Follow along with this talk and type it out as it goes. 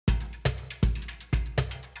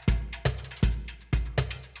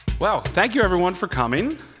Well, thank you everyone for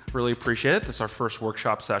coming. Really appreciate it. This is our first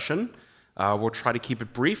workshop session. We'll try to keep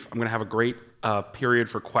it brief. I'm going to have a great period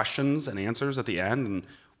for questions and answers at the end, and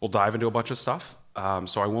we'll dive into a bunch of stuff.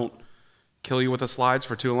 So I won't kill you with the slides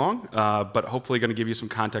for too long, but hopefully going to give you some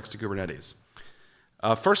context to Kubernetes.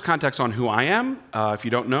 First context on who I am. If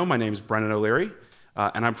you don't know, my name is Brennan O'Leary,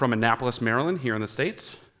 and I'm from Annapolis, Maryland, here in the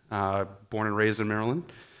States, born and raised in Maryland.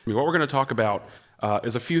 What we're going to talk about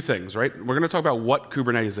is a few things, right? We're going to talk about what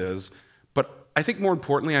Kubernetes is, but I think more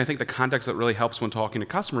importantly, I think the context that really helps when talking to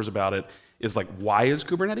customers about it is like, why is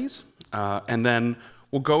Kubernetes? And then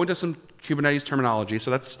we'll go into some Kubernetes terminology,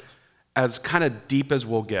 so that's as kind of deep as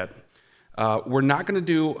we'll get. We're not going to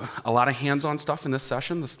do a lot of hands-on stuff in this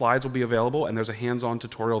session. The slides will be available, and there's a hands-on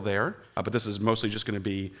tutorial there, but this is mostly just going to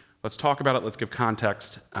be, let's talk about it, let's give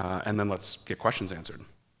context, and then let's get questions answered.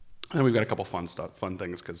 And then we've got a couple fun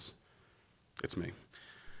things, because it's me.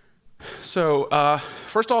 So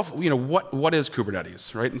first off, what is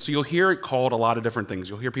Kubernetes, right? And so you'll hear it called a lot of different things.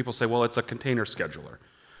 You'll hear people say, well, it's a container scheduler.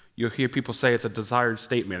 You'll hear people say it's a desired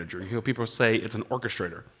state manager. You'll hear people say it's an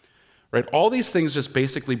orchestrator, right? All these things just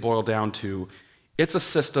basically boil down to, it's a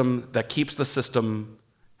system that keeps the system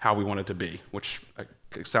how we want it to be, which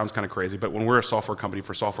sounds kind of crazy, but when we're a software company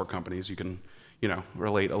for software companies, you can,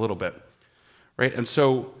 relate a little bit, right? And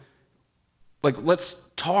so, let's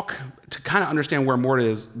talk to kind of understand where more it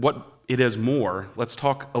is, what it is more. Let's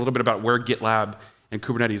talk a little bit about where GitLab and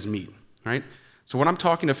Kubernetes meet, right? So when I'm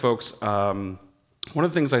talking to folks, one of the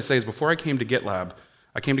things I say is before I came to GitLab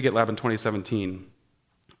in 2017,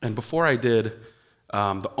 and before I did,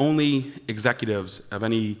 the only executives of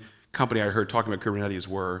any company I heard talking about Kubernetes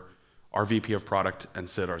were our VP of product and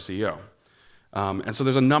Sid, our CEO. And so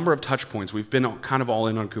there's a number of touch points. We've been kind of all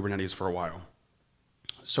in on Kubernetes for a while.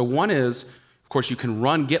 So one is, of course, you can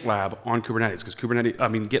run GitLab on Kubernetes, because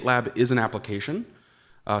GitLab is an application.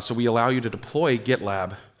 So we allow you to deploy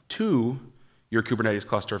GitLab to your Kubernetes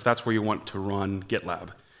cluster if that's where you want to run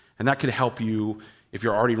GitLab. And that could help you if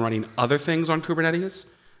you're already running other things on Kubernetes.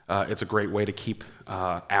 It's a great way to keep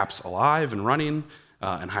apps alive and running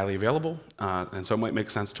and highly available. And so it might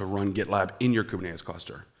make sense to run GitLab in your Kubernetes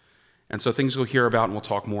cluster. And so things you'll hear about, and we'll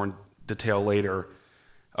talk more in detail later,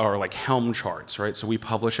 are like Helm charts, right? So we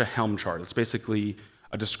publish a Helm chart. It's basically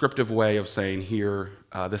a descriptive way of saying, here,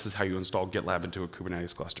 this is how you install GitLab into a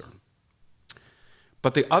Kubernetes cluster.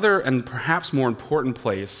 But the other and perhaps more important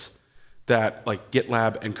place that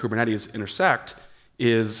GitLab and Kubernetes intersect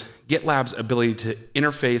is GitLab's ability to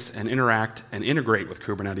interface and interact and integrate with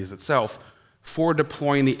Kubernetes itself for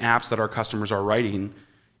deploying the apps that our customers are writing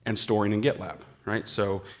and storing in GitLab, right?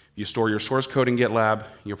 So you store your source code in GitLab.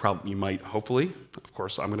 You might, hopefully, of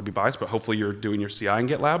course, I'm going to be biased, but hopefully you're doing your CI in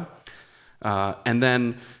GitLab. And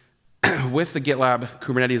then with the GitLab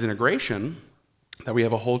Kubernetes integration that we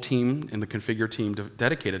have a whole team in the configure team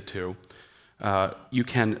dedicated to, you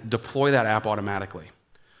can deploy that app automatically.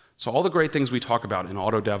 So all the great things we talk about in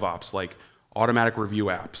auto DevOps, like automatic review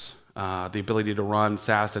apps, the ability to run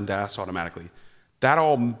SAST and DAST automatically, that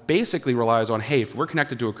all basically relies on, hey, if we're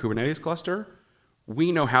connected to a Kubernetes cluster,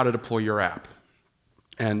 we know how to deploy your app.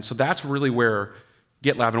 And so that's really where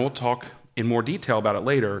GitLab, and we'll talk in more detail about it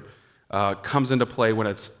later, comes into play when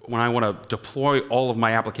I want to deploy all of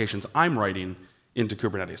my applications I'm writing into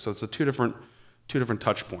Kubernetes. So it's two different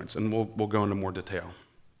touch points, and we'll go into more detail.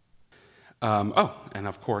 And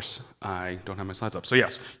of course, I don't have my slides up. So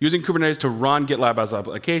yes, using Kubernetes to run GitLab as an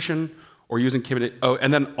application, or using Kubernetes. Oh,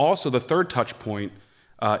 and then also the third touch point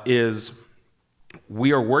is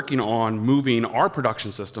we are working on moving our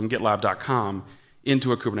production system, GitLab.com,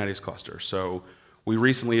 into a Kubernetes cluster. So we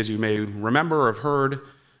recently, as you may remember or have heard,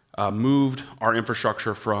 moved our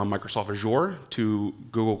infrastructure from Microsoft Azure to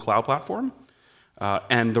Google Cloud Platform.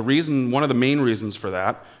 And one of the main reasons for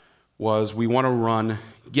that was we want to run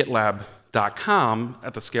GitLab.com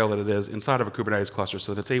at the scale that it is inside of a Kubernetes cluster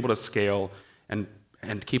so that it's able to scale and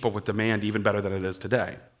keep up with demand even better than it is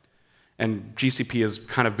today. And GCP has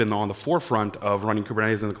kind of been on the forefront of running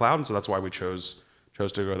Kubernetes in the cloud, and so that's why we chose to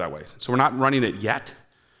go that way. So we're not running it yet.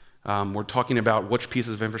 We're talking about which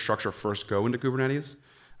pieces of infrastructure first go into Kubernetes,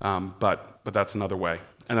 but that's another way.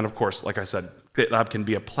 And then, of course, like I said, GitLab can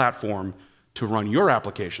be a platform to run your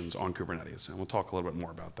applications on Kubernetes, and we'll talk a little bit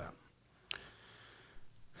more about that.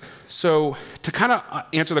 So to kind of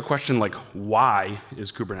answer the question, why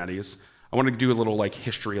is Kubernetes, I want to do a little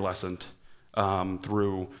history lesson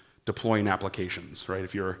through deploying applications, right?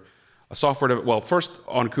 If you're a software, first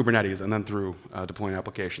on Kubernetes and then through deploying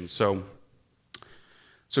applications. So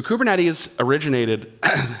Kubernetes originated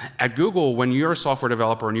at Google. When you're a software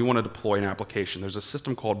developer and you want to deploy an application, there's a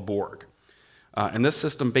system called Borg. And this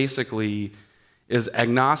system basically is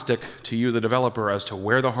agnostic to you, the developer, as to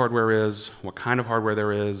where the hardware is, what kind of hardware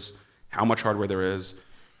there is, how much hardware there is.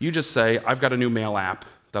 You just say, I've got a new mail app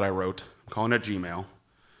that I wrote, I'm calling it Gmail,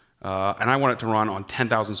 and I want it to run on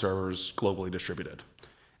 10,000 servers globally distributed.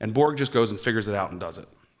 And Borg just goes and figures it out and does it.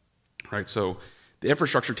 Right? So the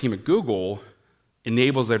infrastructure team at Google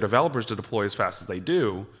enables their developers to deploy as fast as they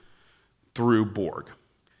do through Borg.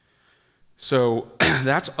 So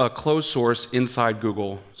that's a closed source inside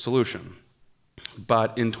Google solution.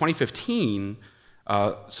 But in 2015,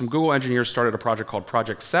 some Google engineers started a project called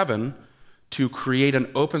Project 7 to create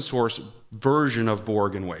an open source version of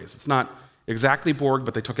Borg in ways. It's not exactly Borg,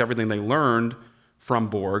 but they took everything they learned from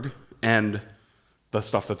Borg and the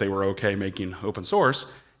stuff that they were okay making open source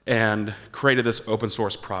and created this open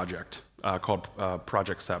source project called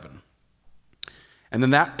Project 7. And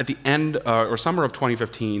then that, at the end or summer of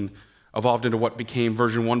 2015, evolved into what became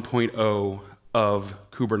version 1.0 of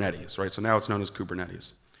Kubernetes, right? So now it's known as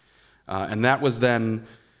Kubernetes. And that was then,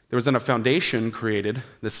 there was then a foundation created,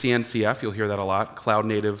 the CNCF, you'll hear that a lot, Cloud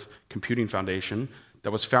Native Computing Foundation,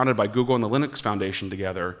 that was founded by Google and the Linux Foundation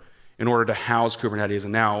together in order to house Kubernetes,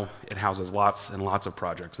 and now it houses lots and lots of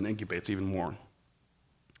projects and incubates even more.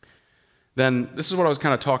 Then, this is what I was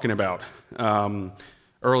kind of talking about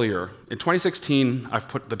earlier. In 2016, I've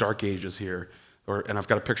put the dark ages here, and I've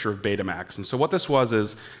got a picture of Betamax. And so what this was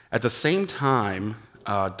is, at the same time,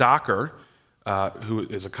 Docker, who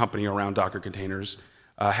is a company around Docker containers,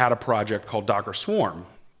 had a project called Docker Swarm.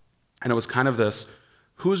 And it was kind of this,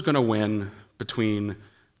 who's going to win between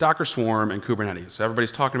Docker Swarm and Kubernetes? So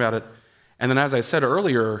everybody's talking about it. And then, as I said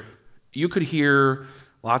earlier, you could hear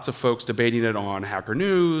lots of folks debating it on Hacker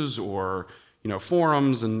News or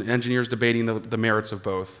forums and engineers debating the merits of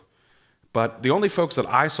both. But the only folks that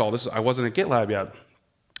I saw, I wasn't at GitLab yet,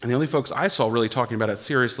 and the only folks I saw really talking about it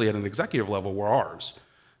seriously at an executive level were ours.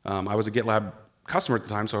 I was a GitLab customer at the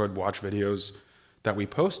time, so I would watch videos that we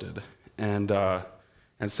posted. And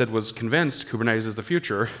Sid was convinced Kubernetes is the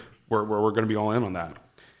future, where we're going to be all in on that.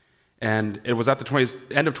 And it was at the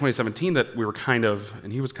end of 2017 that we were kind of,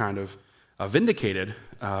 and he was kind of, vindicated,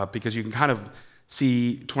 because you can kind of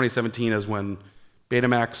see 2017 as when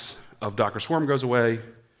Betamax of Docker Swarm goes away,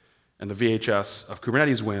 and the VHS of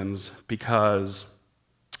Kubernetes wins, because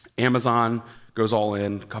Amazon goes all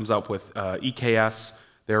in, comes up with EKS,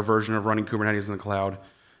 their version of running Kubernetes in the cloud.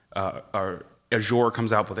 Azure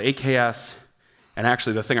comes out with AKS. And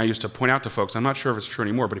actually, the thing I used to point out to folks, I'm not sure if it's true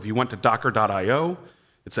anymore, but if you went to docker.io,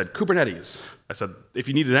 it said Kubernetes. I said, if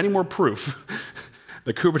you needed any more proof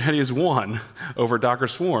that Kubernetes won over Docker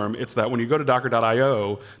Swarm, it's that when you go to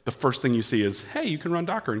docker.io, the first thing you see is, hey, you can run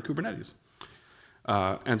Docker in Kubernetes.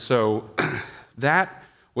 And so that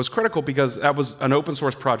was critical because that was an open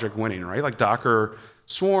source project winning, right? Like Docker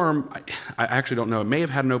Swarm, I actually don't know. It may have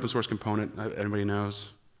had an open source component. Anybody knows?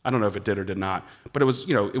 I don't know if it did or did not. But it was,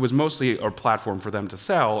 it was mostly a platform for them to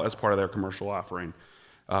sell as part of their commercial offering.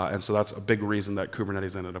 And so that's a big reason that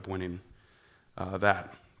Kubernetes ended up winning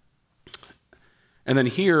that. And then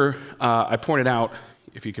here, I pointed out,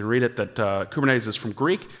 if you can read it, that Kubernetes is from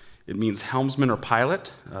Greek. It means helmsman or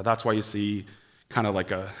pilot. That's why you see kind of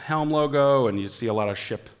like a helm logo, and you see a lot of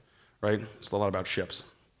ship, right? It's a lot about ships.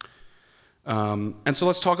 And so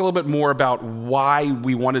let's talk a little bit more about why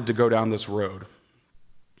we wanted to go down this road.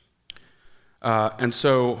 And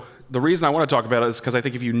so the reason I want to talk about it is because I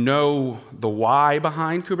think if you know the why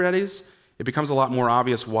behind Kubernetes, it becomes a lot more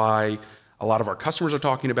obvious why a lot of our customers are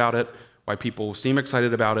talking about it, why people seem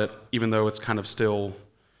excited about it, even though it's kind of still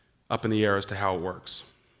up in the air as to how it works.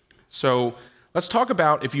 So let's talk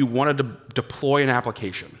about if you wanted to deploy an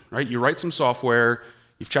application, right? You write some software,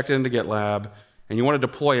 you've checked it into GitLab, and you want to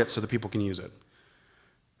deploy it so that people can use it.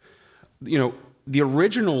 The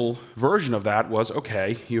original version of that was,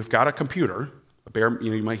 okay, you've got a computer,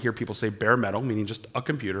 you might hear people say bare metal, meaning just a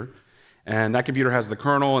computer, and that computer has the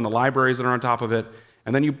kernel and the libraries that are on top of it,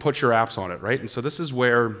 and then you put your apps on it, right? And so this is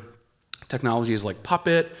where technologies like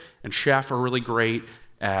Puppet and Chef are really great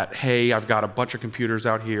at, hey, I've got a bunch of computers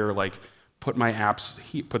out here, like put my apps,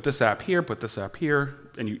 put this app here, put this app here,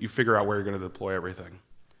 and you figure out where you're going to deploy everything.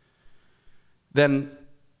 Then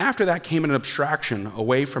after that came an abstraction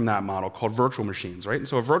away from that model called virtual machines, right? And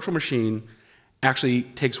so a virtual machine actually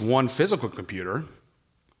takes one physical computer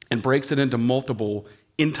and breaks it into multiple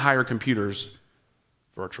entire computers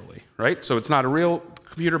virtually, right? So it's not a real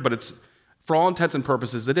computer, but it's, for all intents and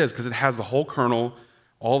purposes, it is, because it has the whole kernel,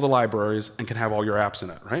 all the libraries, and can have all your apps in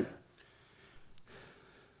it, right?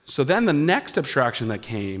 So then the next abstraction that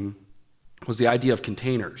came was the idea of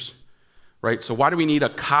containers, right? So why do we need a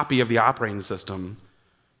copy of the operating system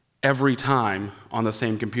every time on the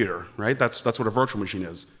same computer, right? That's what a virtual machine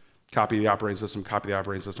is. copy the operating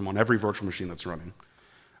system on every virtual machine that's running.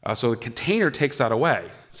 So the container takes that away.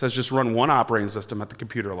 It says just run one operating system at the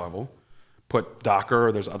computer level, put Docker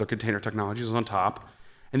or there's other container technologies on top,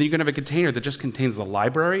 and then you can have a container that just contains the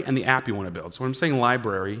library and the app you want to build. So when I'm saying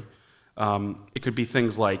library, it could be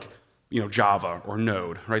things like Java or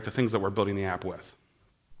Node, right? The things that we're building the app with.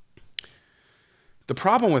 The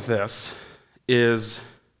problem with this is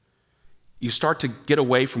you start to get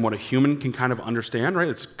away from what a human can kind of understand, right?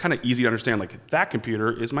 It's kind of easy to understand, like that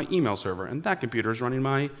computer is my email server, and that computer is running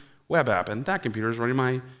my web app, and that computer is running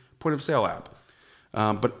my point of sale app.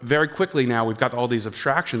 But very quickly now we've got all these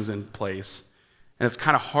abstractions in place, and it's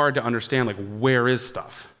kind of hard to understand, like, where is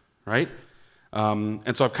stuff, right?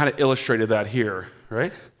 And so I've kind of illustrated that here,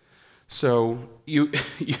 right? So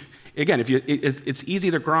again, it's easy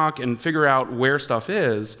to grok and figure out where stuff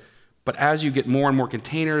is, but as you get more and more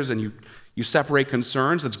containers and you separate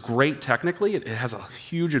concerns, that's great technically. It has a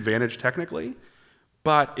huge advantage technically,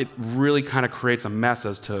 but it really kind of creates a mess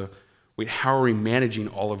as to, wait, how are we managing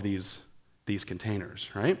all of these containers,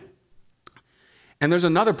 right? And there's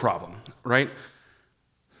another problem, right?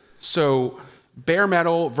 So bare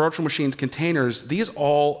metal, virtual machines, containers, these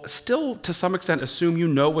all still to some extent assume you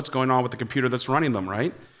know what's going on with the computer that's running them,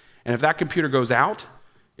 right? And if that computer goes out,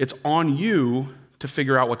 it's on you to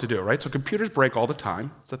figure out what to do, right? So computers break all the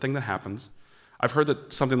time. It's a thing that happens. I've heard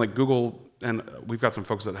that something like Google, and we've got some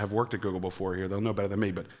folks that have worked at Google before here, they'll know better than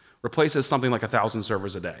me, but replaces something like 1,000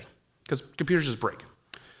 servers a day, because computers just break.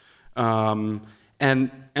 And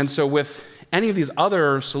so with any of these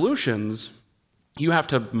other solutions, you have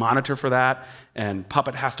to monitor for that, and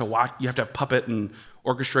Puppet has to watch. You have to have Puppet and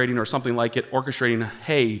orchestrating or something like it, orchestrating,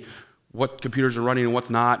 hey, what computers are running and what's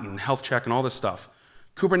not, and health check and all this stuff.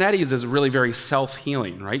 Kubernetes is really very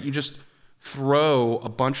self-healing, right? You just throw a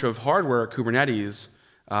bunch of hardware at Kubernetes,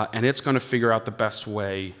 and it's going to figure out the best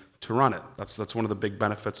way to run it. That's one of the big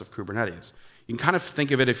benefits of Kubernetes. You can kind of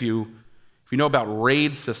think of it if you know about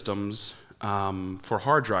RAID systems for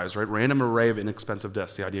hard drives, right? Random array of inexpensive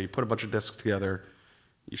disks. The idea, you put a bunch of disks together,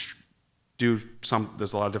 there's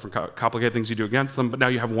a lot of different complicated things you do against them, but now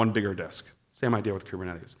you have one bigger disk. Same idea with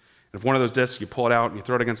Kubernetes. And if one of those disks, you pull it out and you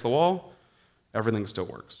throw it against the wall, everything still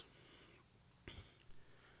works.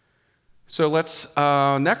 So let's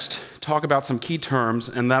next talk about some key terms,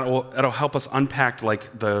 and that'll help us unpack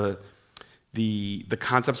like the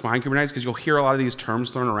concepts behind Kubernetes, because you'll hear a lot of these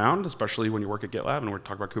terms thrown around, especially when you work at GitLab, and we're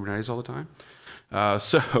talking about Kubernetes all the time.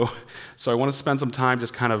 So I want to spend some time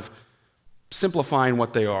just kind of simplifying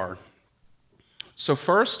what they are. So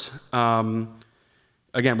first,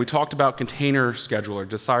 again, we talked about container scheduler,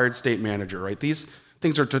 desired state manager, right? These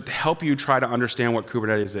things are to help you try to understand what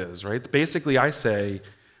Kubernetes is, right? Basically, I say,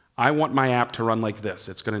 I want my app to run like this.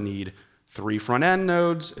 It's going to need 3 front-end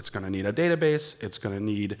nodes. It's going to need a database. It's going to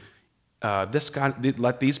need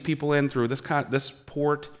let these people in through this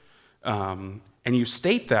port. And you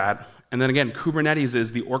state that, and then again, Kubernetes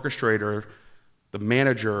is the orchestrator, the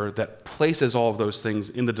manager that places all of those things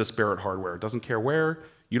in the disparate hardware. It doesn't care where.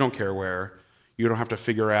 You don't care where. You don't have to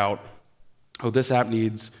figure out, oh, this app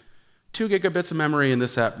needs 2 gigabits of memory, and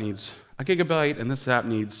this app needs a gigabyte, and this app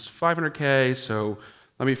needs 500K, so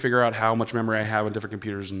let me figure out how much memory I have on different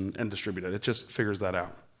computers and distribute it. It just figures that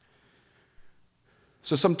out.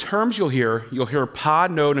 So some terms you'll hear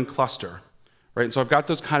pod, node, and cluster, right? And so I've got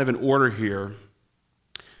those kind of in order here.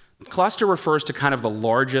 Cluster refers to kind of the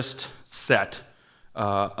largest set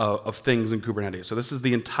of things in Kubernetes. So this is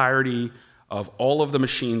the entirety of all of the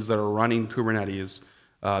machines that are running Kubernetes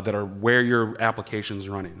that are where your application's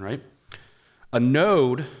running, right? A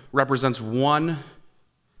node represents one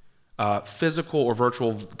physical or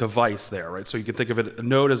virtual device there, right? So you can think of it, a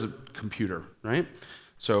node as a computer, right?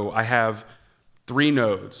 So I have 3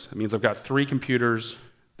 nodes. It means I've got 3 computers.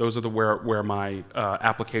 Those are where my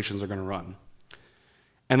applications are going to run.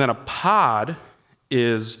 And then a pod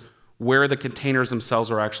is where the containers themselves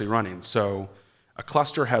are actually running. So a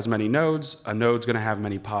cluster has many nodes. A node's going to have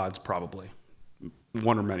many pods, probably.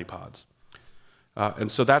 One or many pods. And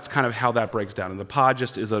so that's kind of how that breaks down. And the pod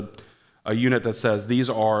just is a unit that says these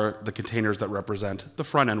are the containers that represent the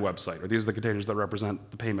front-end website, or these are the containers that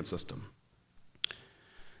represent the payment system.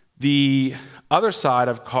 The other side,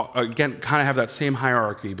 again, kind of have that same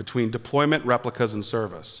hierarchy between deployment, replicas, and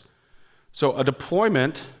service. So a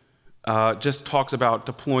deployment just talks about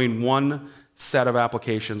deploying one set of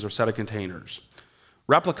applications or set of containers.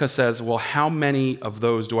 Replica says, well, how many of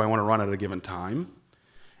those do I want to run at a given time?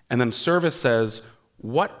 And then service says,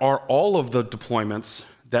 what are all of the deployments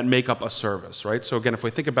that make up a service, right? So again, if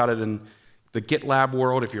we think about it in the GitLab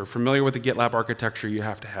world, if you're familiar with the GitLab architecture, you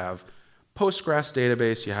have to have Postgres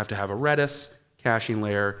database, you have to have a Redis caching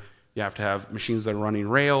layer, You have to have machines that are running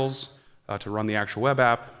Rails to run the actual web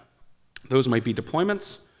app. Those might be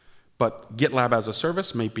deployments, but GitLab as a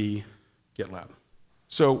service might be GitLab.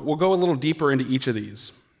 So we'll go a little deeper into each of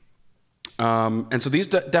these. And so these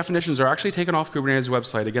definitions are actually taken off Kubernetes'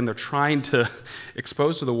 website. Again, they're trying to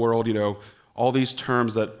expose to the world, all these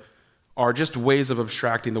terms that are just ways of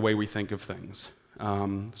abstracting the way we think of things.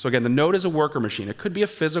 So again, the node is a worker machine. It could be a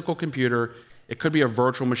physical computer. It could be a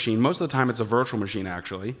virtual machine. Most of the time, it's a virtual machine,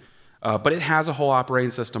 actually. But it has a whole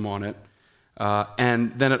operating system on it.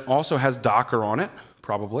 And then it also has Docker on it,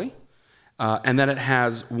 probably. And then it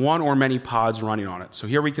has one or many pods running on it. So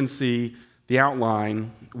here we can see the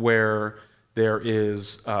outline where there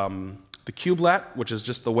is the kubelet, which is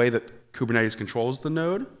just the way that Kubernetes controls the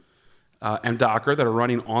node, and Docker that are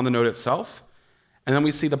running on the node itself. And then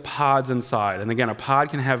we see the pods inside. And again, a pod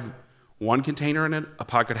can have one container in it. A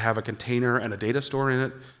pod could have a container and a data store in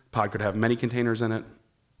it. A pod could have many containers in it.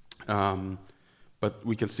 But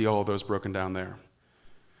we can see all of those broken down there.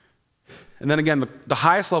 And then again, the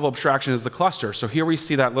highest level abstraction is the cluster. So here we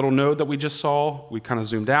see that little node that we just saw. We kind of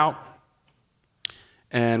zoomed out.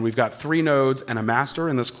 And we've got 3 nodes and a master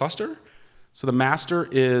in this cluster. So the master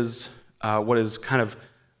is what is kind of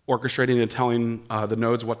orchestrating and telling the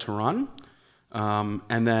nodes what to run.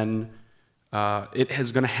 And then it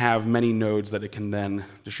is going to have many nodes that it can then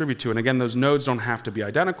distribute to. And again, those nodes don't have to be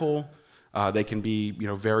identical. They can be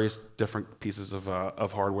various different pieces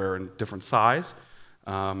of hardware in different size.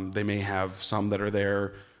 They may have some that are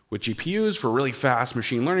there with GPUs for really fast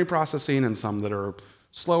machine learning processing, and some that are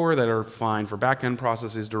slower that are fine for back-end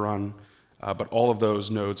processes to run. But all of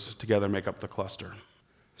those nodes together make up the cluster.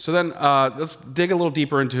 So then let's dig a little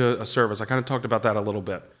deeper into a service. I kind of talked about that a little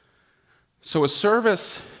bit. So a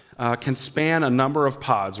service can span a number of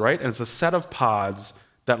pods, right? And it's a set of pods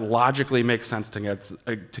that logically make sense to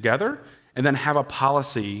get together, and then have a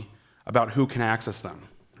policy about who can access them,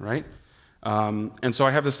 right? And so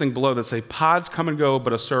I have this thing below that say pods come and go,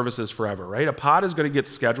 but a service is forever, right? A pod is going to get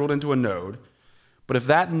scheduled into a node, but if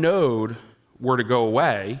that node were to go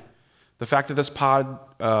away, the fact that this pod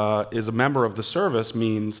is a member of the service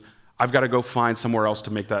means I've got to go find somewhere else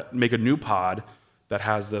to make a new pod that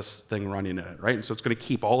has this thing running in it, right? And so it's going to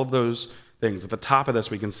keep all of those things. At the top of this,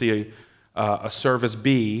 we can see a service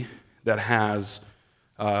B that has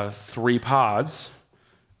 3 pods,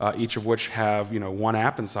 each of which have one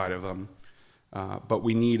app inside of them. But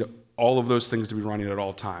we need all of those things to be running at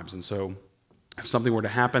all times. And so if something were to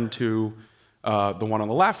happen to the one on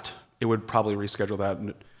the left, it would probably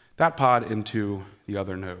reschedule that pod into the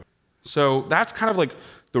other node. So that's kind of like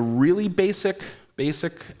the really basic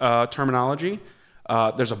terminology.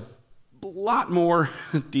 There's a lot more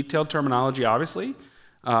detailed terminology, obviously.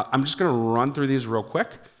 I'm just going to run through these real quick.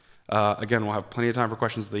 Again, we'll have plenty of time for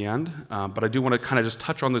questions at the end. But I do want to kind of just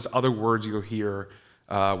touch on those other words you'll hear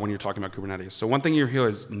when you're talking about Kubernetes. So one thing you hear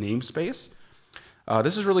is namespace.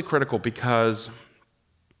 This is really critical because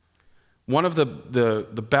one of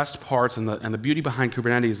the best parts and the beauty behind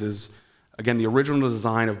Kubernetes is, again, the original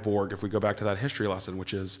design of Borg, if we go back to that history lesson,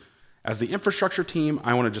 which is, as the infrastructure team,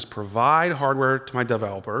 I want to just provide hardware to my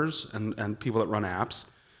developers and people that run apps.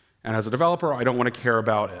 And as a developer, I don't want to care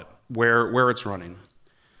about it, where it's running.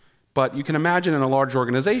 But you can imagine in a large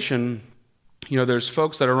organization, there's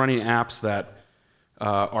folks that are running apps that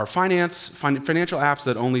are financial apps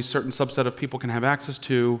that only a certain subset of people can have access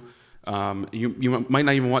to. You might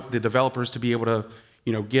not even want the developers to be able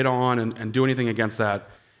to get on and do anything against that.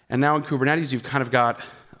 And now in Kubernetes, you've kind of got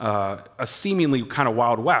a seemingly kind of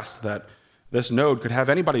Wild West that this node could have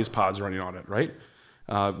anybody's pods running on it, right?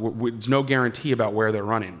 There's no guarantee about where they're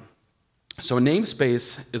running. So a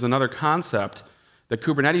namespace is another concept that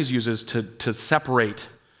Kubernetes uses to separate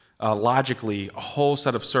logically a whole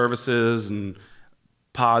set of services and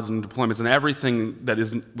pods and deployments, and everything that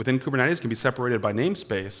is within Kubernetes can be separated by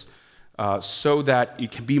namespace so that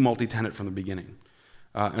it can be multi-tenant from the beginning.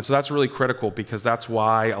 And so that's really critical, because that's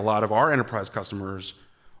why a lot of our enterprise customers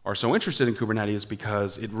are so interested in Kubernetes,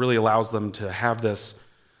 because it really allows them to have this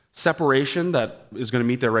separation that is going to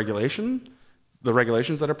meet their regulations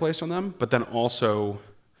that are placed on them, but then also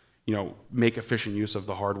make efficient use of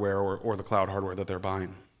the hardware or the cloud hardware that they're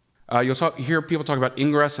buying. You'll hear people talk about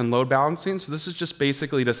ingress and load balancing. So this is just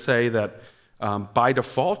basically to say that by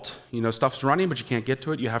default, stuff's running, but you can't get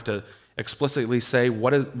to it. You have to explicitly say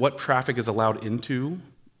what traffic is allowed into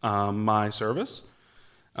my service.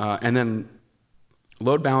 And then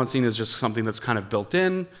load balancing is just something that's kind of built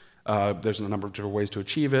in. There's a number of different ways to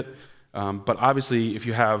achieve it. But obviously, if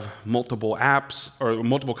you have multiple apps or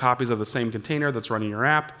multiple copies of the same container that's running your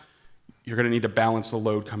app, you're going to need to balance the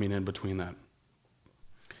load coming in between that.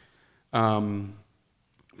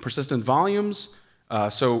 persistent volumes.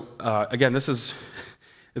 Again, this is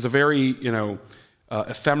a very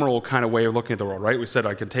ephemeral kind of way of looking at the world, right? We said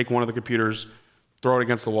I can take one of the computers, throw it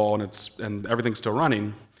against the wall, and everything's still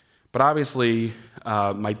running. But obviously,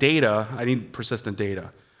 my data, I need persistent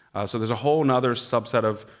data. So there's a whole other subset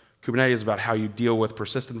of Kubernetes about how you deal with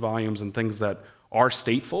persistent volumes and things that are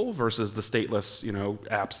stateful versus the stateless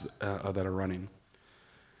apps that are running.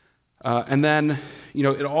 And then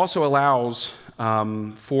it also allows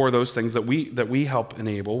for those things that we help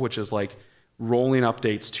enable, which is like rolling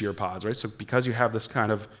updates to your pods, right? So because you have this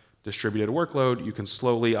kind of distributed workload, you can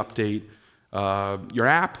slowly update your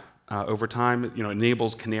app over time. It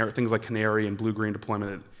enables things like Canary and blue-green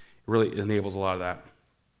deployment. It really enables a lot of that.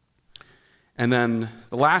 And then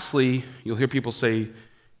lastly, you'll hear people say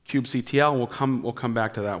kubectl, and we'll come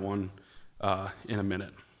back to that one in a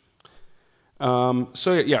minute.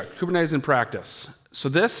 So yeah, Kubernetes in practice. So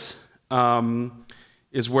this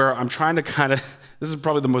is where I'm trying to kind of, this is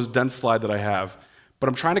probably the most dense slide that I have, but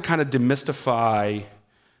I'm trying to kind of demystify,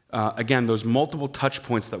 again, those multiple touch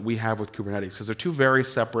points that we have with Kubernetes, because they're two very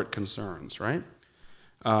separate concerns, right?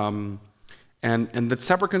 And the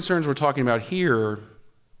separate concerns we're talking about here,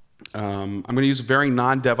 I'm going to use very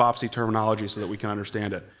non-DevOpsy terminology so that we can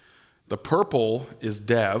understand it. The purple is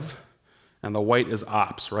dev, and the white is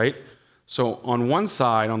ops, right? So on one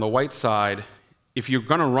side, on the white side, if you're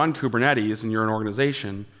going to run Kubernetes and you're an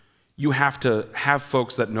organization, you have to have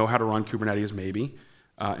folks that know how to run Kubernetes maybe,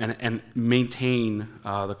 and maintain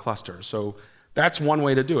the cluster. So that's one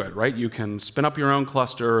way to do it, right? You can spin up your own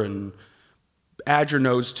cluster and add your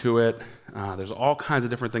nodes to it. There's all kinds of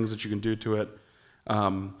different things that you can do to it.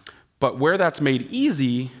 But where that's made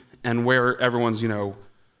easy and where everyone's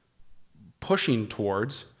pushing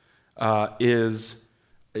towards is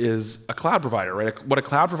a cloud provider, right? What a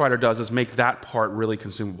cloud provider does is make that part really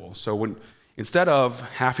consumable. So instead of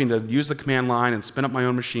having to use the command line and spin up my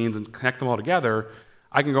own machines and connect them all together,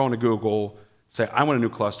 I can go into Google, say, I want a new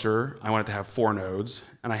cluster, I want it to have 4 nodes,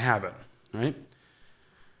 and I have it, right?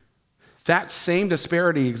 That same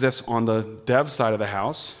disparity exists on the dev side of the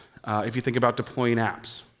house if you think about deploying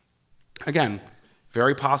apps. Again,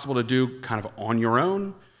 very possible to do kind of on your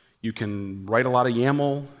own. You can write a lot of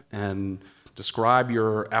YAML and describe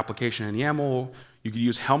your application in YAML. You could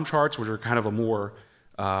use Helm charts, which are kind of a more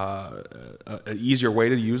an easier way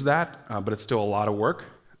to use that, but it's still a lot of work.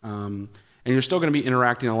 And you're still going to be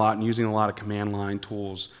interacting a lot and using a lot of command line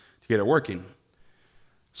tools to get it working.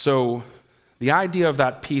 So the idea of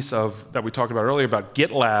that piece that we talked about earlier about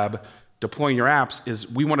GitLab deploying your apps is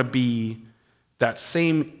we want to be that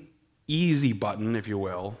same easy button, if you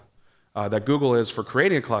will, that Google is for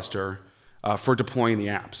creating a cluster for deploying the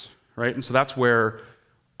apps, right? And so that's where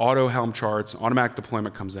auto Helm charts, automatic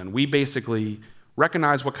deployment comes in. We basically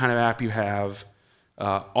recognize what kind of app you have,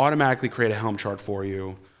 automatically create a Helm chart for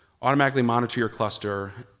you, automatically monitor your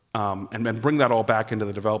cluster, and then bring that all back into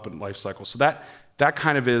the development lifecycle. So that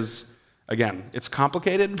kind of is, again, it's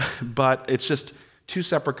complicated, but it's just two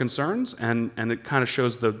separate concerns, and it kind of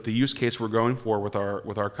shows the use case we're going for with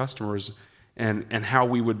our customers, and how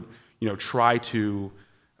we would try to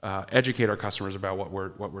educate our customers about what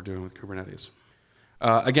we're doing with Kubernetes.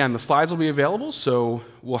 Again, the slides will be available, so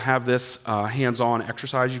we'll have this hands-on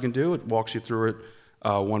exercise you can do. It walks you through it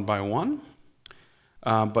one by one.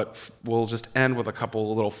 But we'll just end with a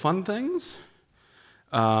couple little fun things.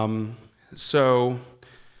 One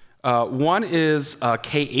is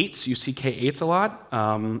K8s. You see K8s a lot.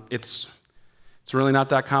 It's really not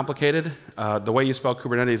that complicated. The way you spell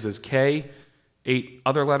Kubernetes is K, 8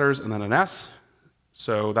 other letters, and then an S.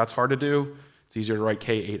 So that's hard to do. It's easier to write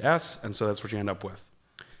K8S, and so that's what you end up with.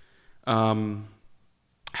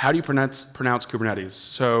 How do you pronounce Kubernetes?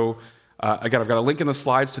 So again, I've got a link in the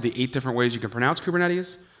slides to the 8 different ways you can pronounce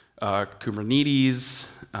Kubernetes. Kubernetes.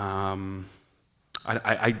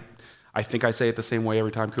 I think I say it the same way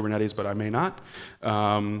every time, Kubernetes, but I may not.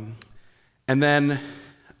 And then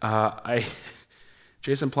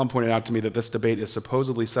Jason Plum pointed out to me that this debate is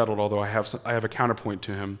supposedly settled, although I have a counterpoint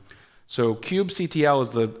to him. So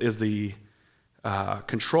kubectl is the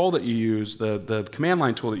control that you use, the command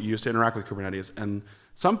line tool that you use to interact with Kubernetes. And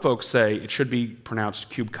some folks say it should be pronounced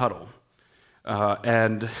kubectl.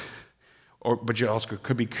 But you also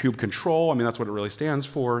could be kubecontrol. I mean, that's what it really stands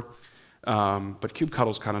for. But kubectl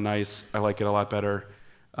is kind of nice. I like it a lot better.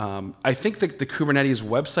 I think that the Kubernetes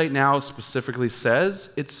website now specifically says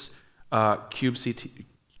it's kubectl,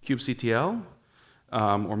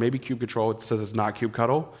 or maybe kubecontrol. It says it's not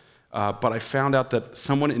kubectl. But I found out that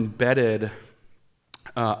someone embedded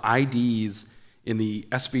IDs in the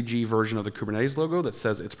SVG version of the Kubernetes logo that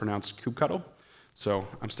says it's pronounced kubectl. So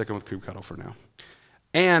I'm sticking with kubectl for now.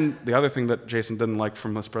 And the other thing that Jason didn't like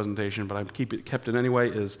from this presentation, but I've kept it anyway,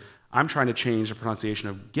 is I'm trying to change the pronunciation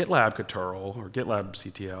of GitLab Control or GitLab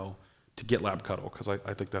CTL to GitLab Cuddle, because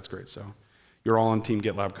I think that's great. So you're all on Team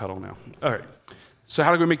GitLab Cuddle now. All right. So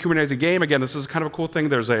how do we make Kubernetes a game? Again, this is kind of a cool thing.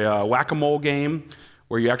 There's a whack-a-mole game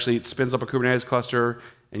where you actually, it spins up a Kubernetes cluster,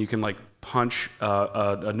 and you can like punch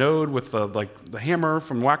a node with the hammer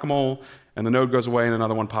from whack-a-mole, and the node goes away and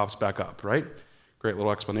another one pops back up, right? Great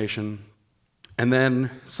little explanation. And then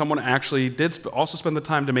someone actually did also spend the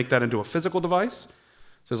time to make that into a physical device.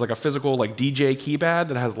 So there's like a physical like DJ keypad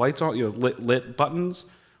that has lights on, lit buttons,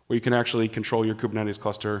 where you can actually control your Kubernetes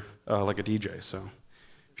cluster like a DJ. So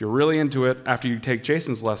if you're really into it, after you take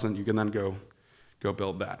Jason's lesson, you can then go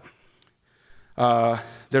build that.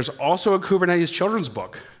 There's also a Kubernetes children's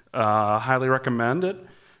book. Highly recommend it.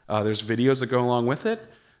 There's videos that go along with it,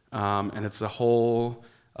 and it's a whole,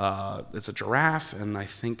 it's a giraffe and I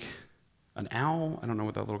think an owl. I don't know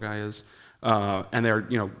what that little guy is, and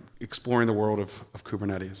they're exploring the world of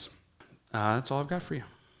Kubernetes. That's all I've got for you.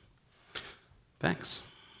 Thanks.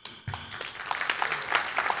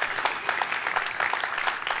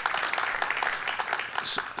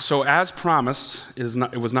 So as promised,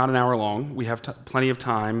 it was not an hour long. We have plenty of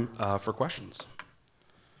time for questions.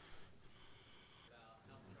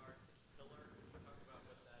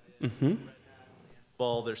 Mm-hmm.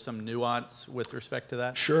 Well, there's some nuance with respect to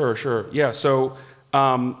that. Sure. Yeah. So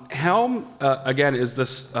Helm again is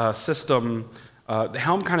this system.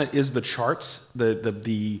 Helm kind of is the charts,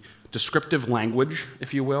 the descriptive language,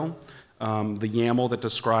 if you will, the YAML that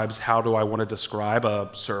describes how do I want to describe a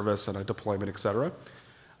service and a deployment, et cetera.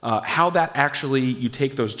 How that actually, you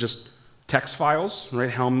take those just text files, right?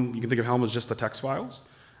 Helm, you can think of Helm as just the text files.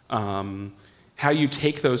 How you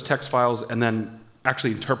take those text files and then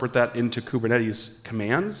actually interpret that into Kubernetes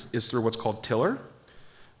commands is through what's called tiller.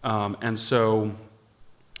 And so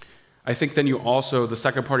I think then you also, the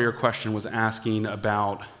second part of your question was asking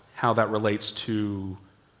about how that relates to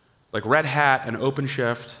like Red Hat and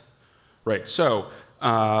OpenShift. Right, so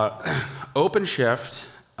OpenShift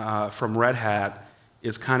from Red Hat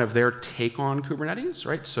is kind of their take on Kubernetes,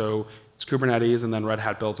 right? So it's Kubernetes and then Red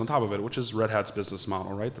Hat builds on top of it, which is Red Hat's business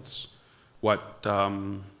model, right? That's what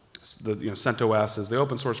CentOS is the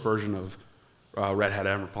open source version of Red Hat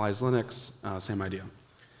Enterprise Linux, same idea.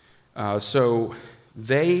 So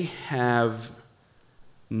they have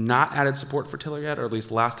not added support for tiller yet, or at least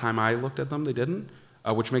last time I looked at them, they didn't,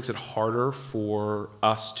 which makes it harder for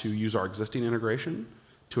us to use our existing integration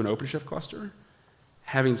to an OpenShift cluster.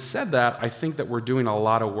 Having said that, I think that we're doing a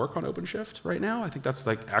lot of work on OpenShift right now. I think that's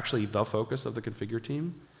like actually the focus of the configure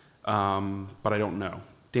team, but I don't know.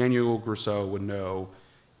 Daniel Grousseau would know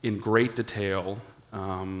in great detail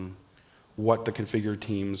what the configure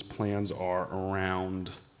team's plans are around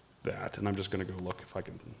that. And I'm just going to go look if I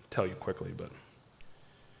can tell you quickly. But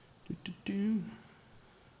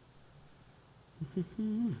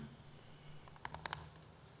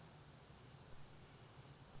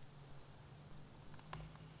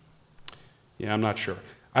yeah, I'm not sure.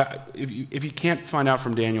 If you can't find out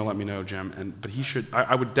from Daniel, let me know, Jim. But he should.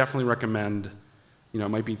 I would definitely recommend.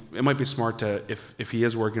 It might be smart to, if he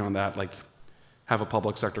is working on that, like have a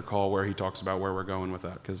public sector call where he talks about where we're going with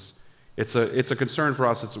that, because it's a concern for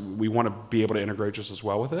us. We want to be able to integrate just as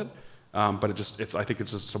well with it, but I think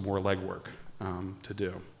it's just some more legwork to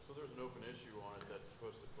do. So there's an open issue on it that's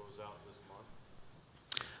supposed to close out this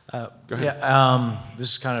month. Go ahead. Yeah,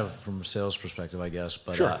 this is kind of from a sales perspective, I guess,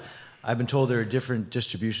 but sure. I've been told there are different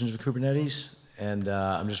distributions of Kubernetes, and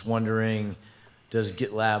I'm just wondering, does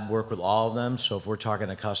GitLab work with all of them? So if we're talking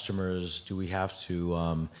to customers, do we have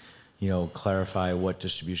to, clarify what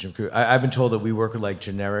distribution of I've been told that we work with like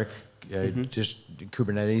generic just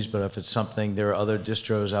Kubernetes, but if it's something, there are other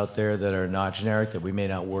distros out there that are not generic that we may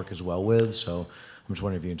not work as well with. So I'm just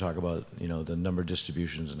wondering if you can talk about, the number of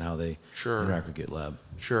distributions and how they interact with GitLab.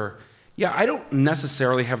 Sure. Yeah, I don't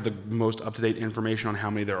necessarily have the most up-to-date information on how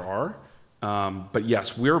many there are, but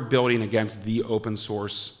yes, we're building against the open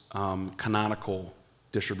source canonical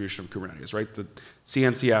distribution of Kubernetes, right? The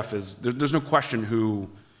CNCF is, there's no question who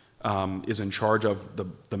is in charge of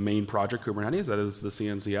the main project Kubernetes, that is the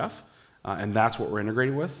CNCF, and that's what we're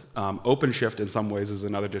integrating with. OpenShift in some ways is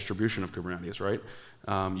another distribution of Kubernetes, right?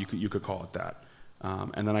 You could call it that.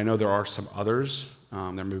 And then I know there are some others,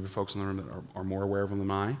 there may be folks in the room that are more aware of them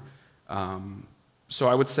than I. So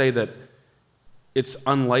I would say that it's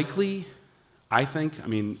unlikely, I think,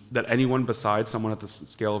 that anyone besides someone at the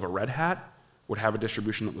scale of a Red Hat would have a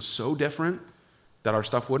distribution that was so different that our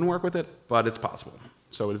stuff wouldn't work with it, but it's possible.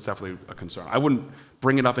 So it's definitely a concern. I wouldn't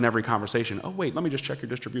bring it up in every conversation. Oh, wait, let me just check your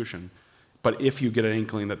distribution. But if you get an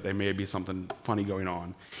inkling that there may be something funny going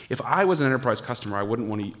on, if I was an enterprise customer, I wouldn't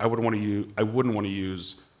want to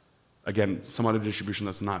use, again, some other distribution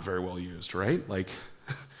that's not very well used, right? Like,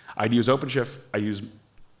 I'd use OpenShift, I use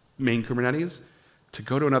main Kubernetes. To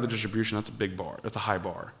go to another distribution, that's a big bar, that's a high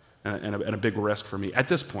bar, and a big risk for me at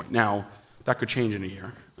this point. Now, that could change in a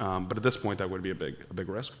year, but at this point, that would be a big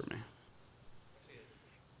risk for me.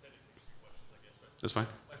 That's fine.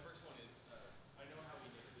 My first one is, I know how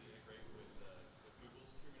we natively integrate with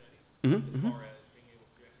Google's Kubernetes Mm-hmm, as far as being able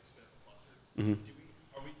to actually spin up a cluster. mm-hmm. Do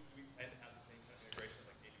we plan to have the same kind of integration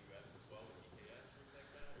like AWS as well with EKS or things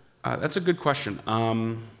like that? That's a good question.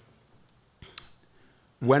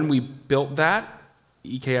 When we built that,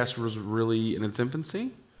 EKS was really in its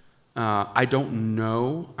infancy. I don't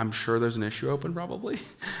know. I'm sure there's an issue open probably.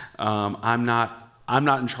 I'm not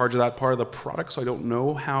in charge of that part of the product, so I don't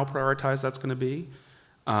know how prioritized that's going to be.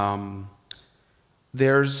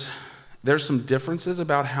 There's some differences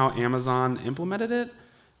about how Amazon implemented it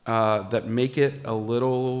that make it a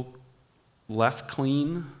little less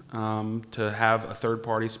clean to have a third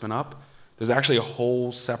party spin up. There's actually a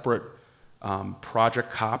whole separate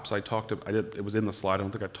project COPS. It was in the slide. I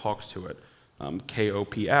don't think I talked to it.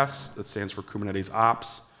 KOPS, that stands for Kubernetes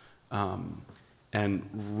Ops. And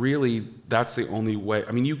really, that's the only way.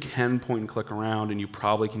 I mean, you can point and click around, and you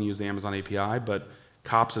probably can use the Amazon API, but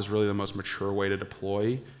COPS is really the most mature way to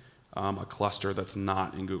deploy a cluster that's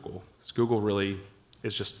not in Google. Because Google really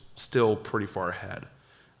is just still pretty far ahead.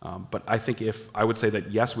 But I think I would say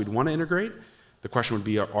that yes, we'd want to integrate. The question would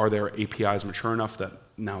be, are there APIs mature enough that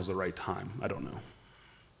now's the right time? I don't know.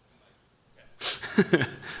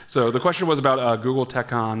 So the question was about Google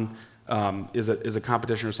TechOn. Is a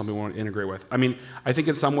competition or something we want to integrate with? I mean, I think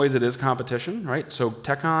in some ways it is competition, right? So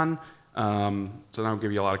TechOn, so now I'll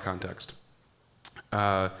give you a lot of context.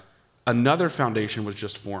 Another foundation was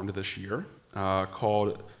just formed this year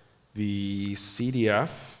called the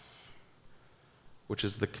CDF, which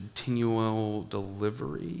is the Continual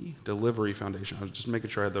Delivery Foundation. I was just making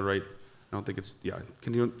sure I had the right, I don't think it's, yeah,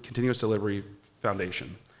 Continuous Delivery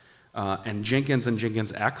Foundation. And Jenkins and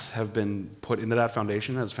Jenkins X have been put into that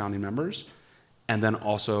foundation as founding members, and then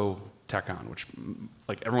also TechOn, which,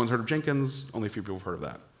 like, everyone's heard of Jenkins, only a few people have heard of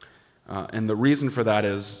that. And the reason for that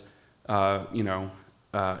is,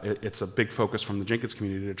 it's a big focus from the Jenkins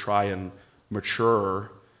community to try and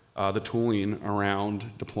mature the tooling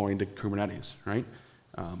around deploying to Kubernetes, right?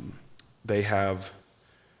 They have,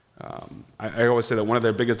 I always say that one of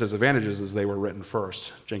their biggest disadvantages is they were written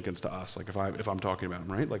first, Jenkins to us, like if I'm talking about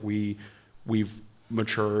them, right? Like we've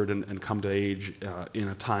matured and come to age in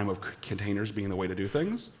a time of containers being the way to do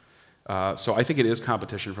things. So I think it is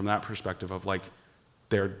competition from that perspective of like,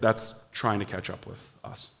 that's trying to catch up with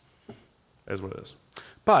us, is what it is.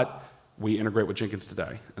 But we integrate with Jenkins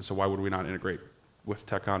today, and so why would we not integrate with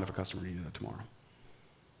TechOn if a customer needed it tomorrow?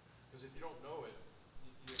 Because if you don't know it,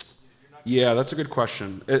 you're not. Yeah, that's a good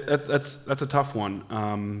question. That's a tough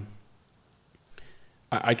one.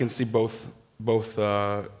 I can see both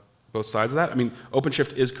sides of that. I mean,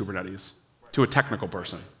 OpenShift is Kubernetes to a technical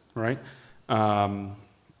person, right? And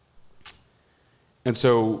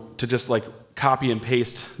so to just like copy and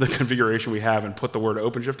paste the configuration we have and put the word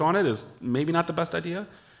OpenShift on it is maybe not the best idea,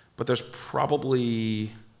 but there's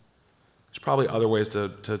probably other ways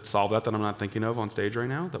to solve that I'm not thinking of on stage right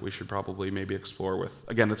now that we should probably maybe explore with.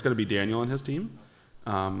 Again, that's going to be Daniel and his team.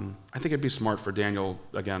 I think it'd be smart for Daniel,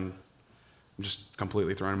 again, I'm just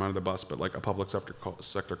completely throwing him under the bus, but like a public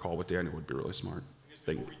sector call with Daniel would be a really smart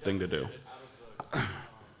thing to do.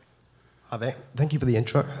 Thank you for the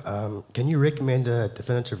intro. Can you recommend a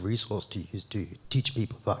definitive resource to use to teach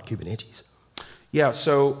people about Kubernetes? Yeah,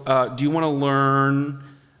 so do you want to learn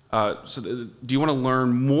do you want to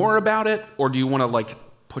learn more about it, or do you want to like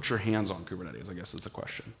put your hands on Kubernetes, I guess is the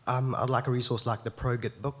question. I'd like a resource like the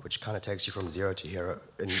ProGit book, which kind of takes you from zero to hero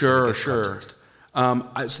in Sure. the Git context.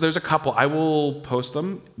 So there's a couple. I will post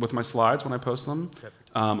them with my slides when I post them.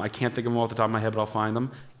 I can't think of them off the top of my head, but I'll find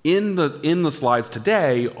them. In the slides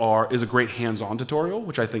today is a great hands-on tutorial,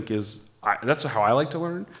 which I think that's how I like to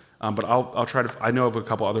learn. But I'll try to. I know of a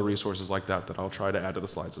couple other resources like that I'll try to add to the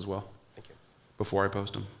slides as well. Thank you. Before I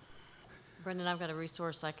post them. Brendan, I've got a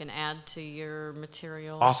resource I can add to your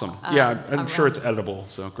material. Awesome. Yeah, I'm sure it's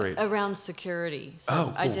editable, so great. Around security. So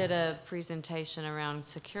cool. I did a presentation around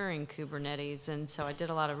securing Kubernetes, and so I did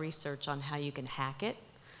a lot of research on how you can hack it,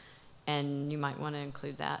 and you might want to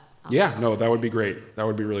include that. Yeah, no, that would be great. That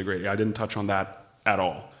would be really great. Yeah, I didn't touch on that at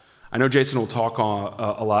all. I know Jason will talk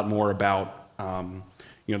a lot more about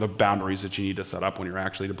the boundaries that you need to set up when you're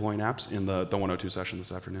actually deploying apps in the 102 session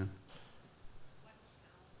this afternoon.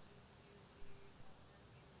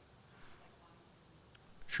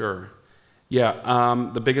 Sure. Yeah,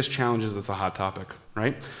 the biggest challenge is it's a hot topic,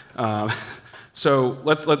 right? So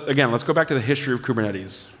let's go back to the history of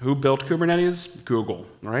Kubernetes. Who built Kubernetes? Google,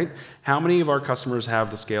 right? How many of our customers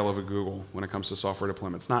have the scale of a Google when it comes to software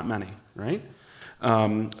deployments? Not many, right?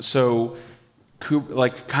 Kind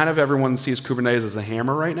of everyone sees Kubernetes as a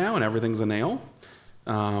hammer right now and everything's a nail.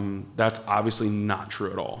 That's obviously not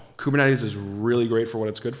true at all. Kubernetes is really great for what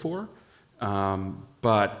it's good for,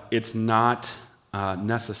 but it's not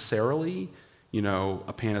necessarily,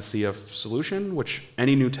 a panacea solution, which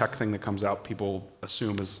any new tech thing that comes out, people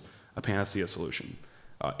assume is a panacea solution.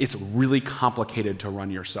 It's really complicated to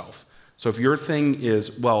run yourself. So if your thing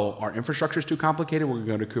is, well, our infrastructure is too complicated, we're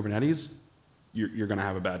going to go to Kubernetes, you're going to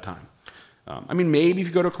have a bad time. Maybe if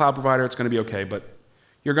you go to a cloud provider, it's going to be okay, but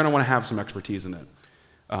you're going to want to have some expertise in it.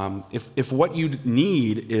 If what you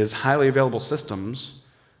need is highly available systems,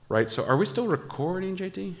 right? So are we still recording,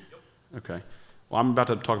 JT? Yep. Okay. Well, I'm about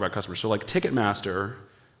to talk about customers. So like Ticketmaster,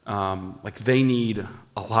 they need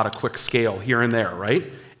a lot of quick scale here and there,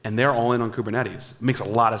 right? And they're all in on Kubernetes. It makes a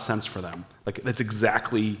lot of sense for them. That's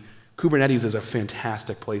exactly, Kubernetes is a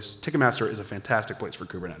fantastic place. Ticketmaster is a fantastic place for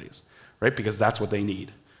Kubernetes, right? Because that's what they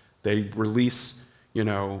need. They release,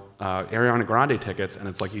 Ariana Grande tickets, and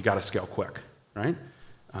it's like you got to scale quick, right?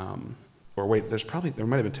 Or wait, there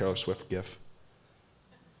might have been Taylor Swift GIF.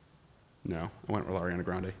 No, I went with Ariana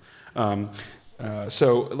Grande.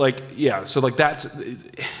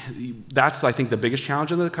 That's I think the biggest challenge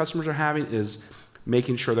that the customers are having is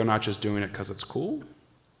making sure they're not just doing it because it's cool.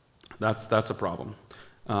 That's a problem.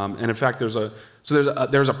 And in fact, there's a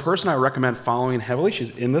person I recommend following heavily.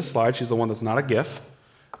 She's in this slide. She's the one that's not a GIF.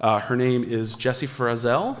 Her name is Jessie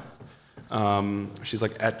Frazel. She's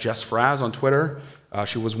like at Jess Fraz on Twitter.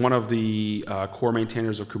 She was one of the core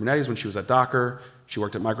maintainers of Kubernetes when she was at Docker. She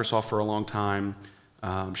worked at Microsoft for a long time.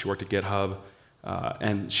 She worked at GitHub.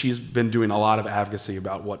 And she's been doing a lot of advocacy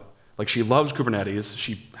about she loves Kubernetes.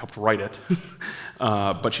 She helped write it.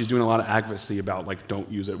 But she's doing a lot of advocacy about don't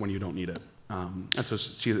use it when you don't need it. And so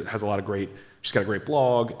she has she's got a great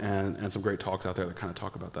blog and some great talks out there that kind of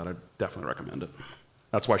talk about that. I definitely recommend it.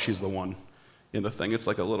 That's why she's the one in the thing. It's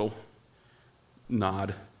like a little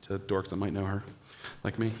nod to dorks that might know her,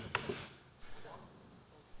 like me.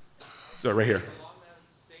 So right here. Along those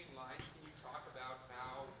same lines, can you talk about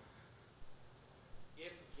how,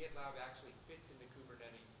 if GitLab actually fits into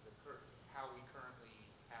Kubernetes, how we currently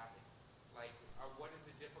have it? What is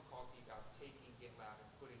the difficulty about taking GitLab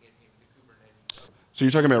and putting it into Kubernetes? So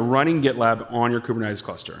you're talking about running GitLab on your Kubernetes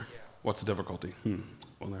cluster. Yeah. What's the difficulty?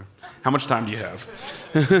 How much time do you have?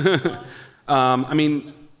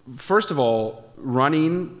 First of all,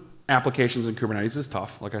 running applications in Kubernetes is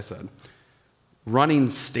tough, like I said. Running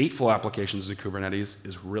stateful applications in Kubernetes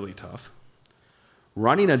is really tough.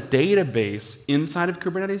 Running a database inside of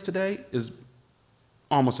Kubernetes today is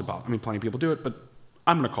almost impossible. Plenty of people do it, but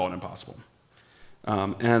I'm going to call it impossible.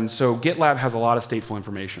 And so GitLab has a lot of stateful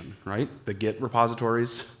information, right? The Git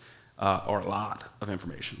repositories are a lot of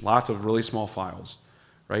information, lots of really small files,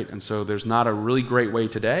 right? And so there's not a really great way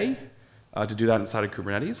today to do that inside of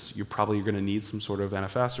Kubernetes. You're probably going to need some sort of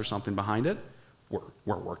NFS or something behind it.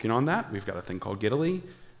 We're working on that. We've got a thing called Gitly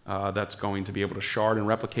that's going to be able to shard and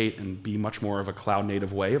replicate and be much more of a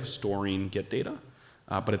cloud-native way of storing Git data.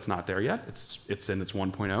 But it's not there yet. It's in its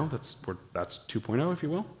 1.0. That's 2.0, if you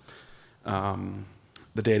will.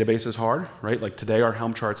 The database is hard, right? Today, our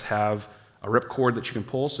Helm charts have a ripcord that you can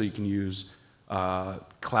pull, so you can use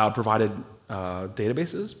cloud-provided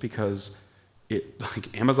databases because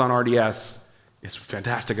Amazon RDS is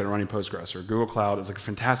fantastic at running Postgres, or Google Cloud is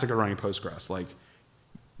fantastic at running Postgres.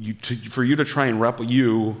 For you to try and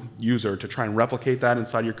user to try and replicate that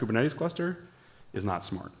inside your Kubernetes cluster is not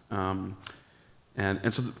smart.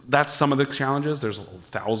 And so that's some of the challenges. There's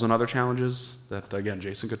 1,000 other challenges that, again,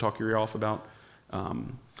 Jason could talk your ear off about.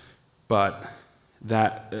 But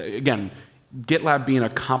that, again, GitLab being a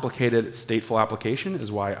complicated stateful application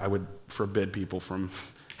is why I would forbid people from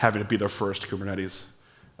having it be their first Kubernetes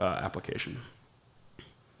application.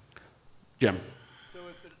 Jim. So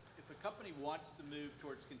if a company wants to move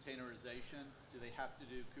towards containerization, do they have to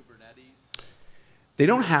do Kubernetes? They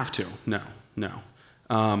don't have to, no.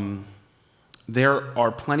 There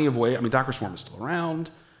are plenty of ways. Docker Swarm is still around.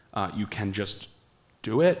 You can just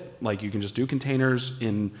do it. You can just do containers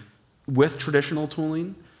with traditional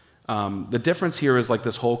tooling. The difference here is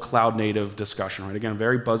this whole cloud native discussion, right? Again, a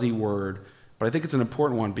very buzzy word, but I think it's an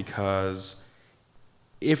important one because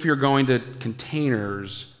if you're going to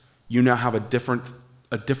containers, you now have a different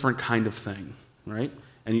kind of thing, right?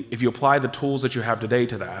 And if you apply the tools that you have today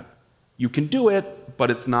to that, you can do it,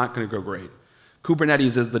 but it's not going to go great.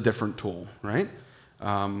 Kubernetes is the different tool, right?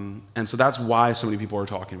 And so that's why so many people are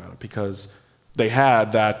talking about it, because they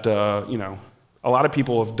had that, a lot of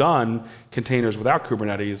people have done containers without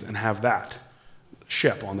Kubernetes and have that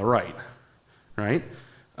ship on the right, right?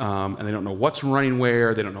 And they don't know what's running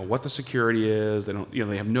where, they don't know what the security is,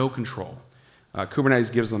 they have no control.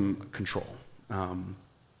 Kubernetes gives them control.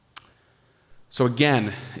 So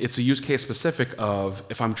again, it's a use case specific of,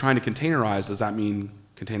 if I'm trying to containerize, does that mean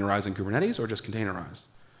containerizing Kubernetes or just containerize?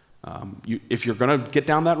 If you're going to get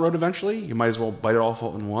down that road eventually, you might as well bite it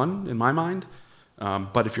all in one, in my mind.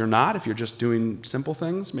 But if you're not, if you're just doing simple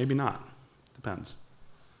things, maybe not. Depends.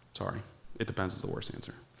 Sorry. It depends is the worst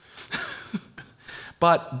answer.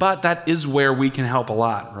 But that is where we can help a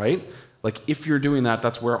lot, right? Like if you're doing that,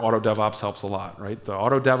 that's where auto DevOps helps a lot, right?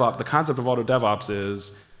 The concept of auto DevOps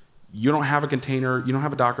is you don't have a container, you don't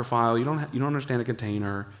have a Docker file, you don't understand a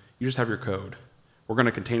container, you just have your code. We're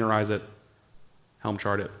going to containerize it, Helm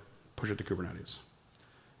chart it, push it to Kubernetes.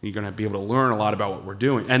 You're going to be able to learn a lot about what we're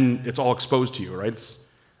doing, and it's all exposed to you, right? It's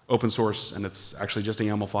open source, and it's actually just a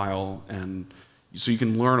YAML file, and so you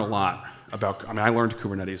can learn a lot about. I learned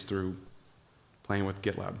Kubernetes through playing with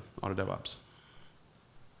GitLab Auto DevOps.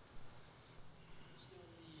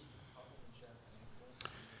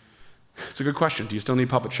 It's a good question. Do you still need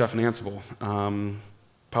Puppet, Chef, and Ansible?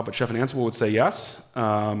 Puppet, Chef, and Ansible would say yes.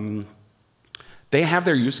 They have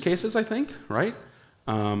their use cases, I think, right?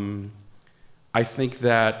 I think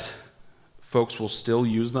that folks will still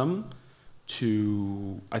use them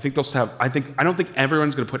to, I don't think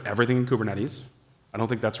everyone's going to put everything in Kubernetes. I don't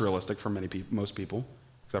think that's realistic for most people,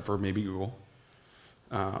 except for maybe Google.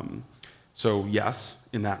 So yes,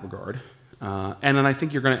 in that regard. And then I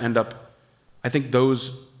think you're going to end up, I think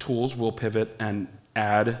those tools will pivot and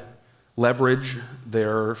leverage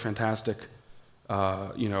their fantastic,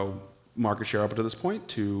 market share up to this point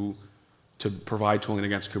to provide tooling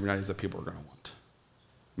against Kubernetes that people are going to want.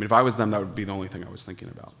 If I was them, that would be the only thing I was thinking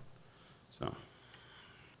about. So,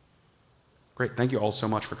 great. Thank you all so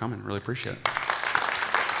much for coming. Really appreciate it.